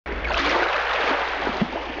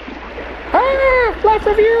Life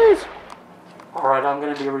reviews! Alright, I'm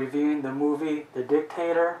going to be reviewing the movie The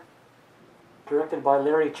Dictator, directed by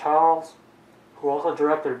Larry Charles, who also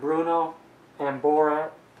directed Bruno and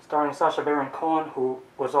Borat, starring Sacha Baron Cohen, who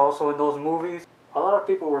was also in those movies. A lot of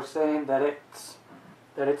people were saying that it's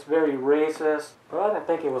very racist, but I didn't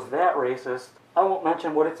think it was that racist. I won't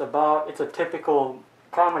mention what it's about. It's a typical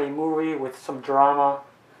comedy movie with some drama.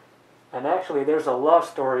 And actually there's a love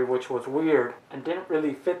story which was weird and didn't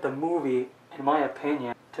really fit the movie, in my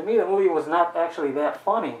opinion. To me, the movie was not actually that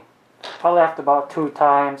funny. I laughed about 2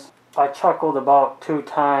 times. I chuckled about 2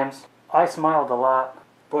 times. I smiled a lot.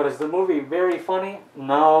 But is the movie very funny?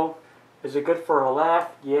 No. Is it good for a laugh?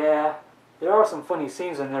 Yeah. There are some funny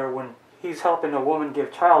scenes in there when he's helping a woman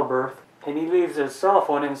give childbirth and he leaves his cell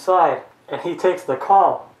phone inside and he takes the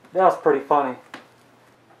call. That was pretty funny.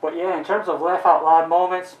 But yeah, in terms of laugh out loud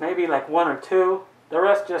moments, maybe like 1 or 2. The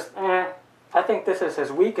rest just eh. I think this is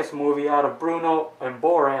his weakest movie out of Bruno and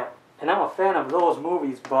Borat. And I'm a fan of those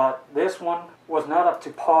movies, but this one was not up to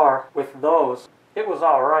par with those. It was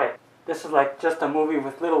alright. This is like just a movie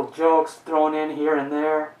with little jokes thrown in here and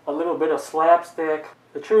there. A little bit of slapstick.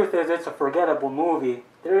 The truth is, it's a forgettable movie.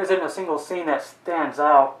 There isn't a single scene that stands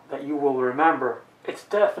out that you will remember. It's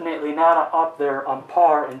definitely not up there on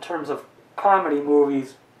par in terms of comedy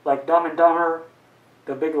movies like Dumb and Dumber,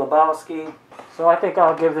 The Big Lebowski. So I think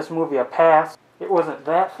I'll give this movie a pass. It wasn't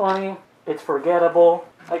that funny. It's forgettable.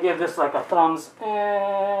 I give this like a thumbs,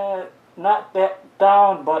 not that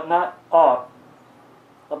down, but not up.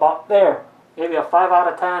 About there. Maybe a 5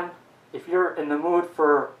 out of 10. If you're in the mood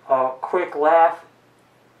for a quick laugh,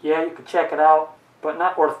 yeah, you could check it out, but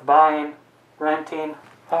not worth buying, renting.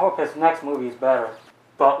 I hope his next movie is better.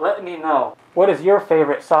 But let me know, what is your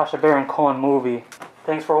favorite Sacha Baron Cohen movie?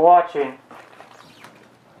 Thanks for watching.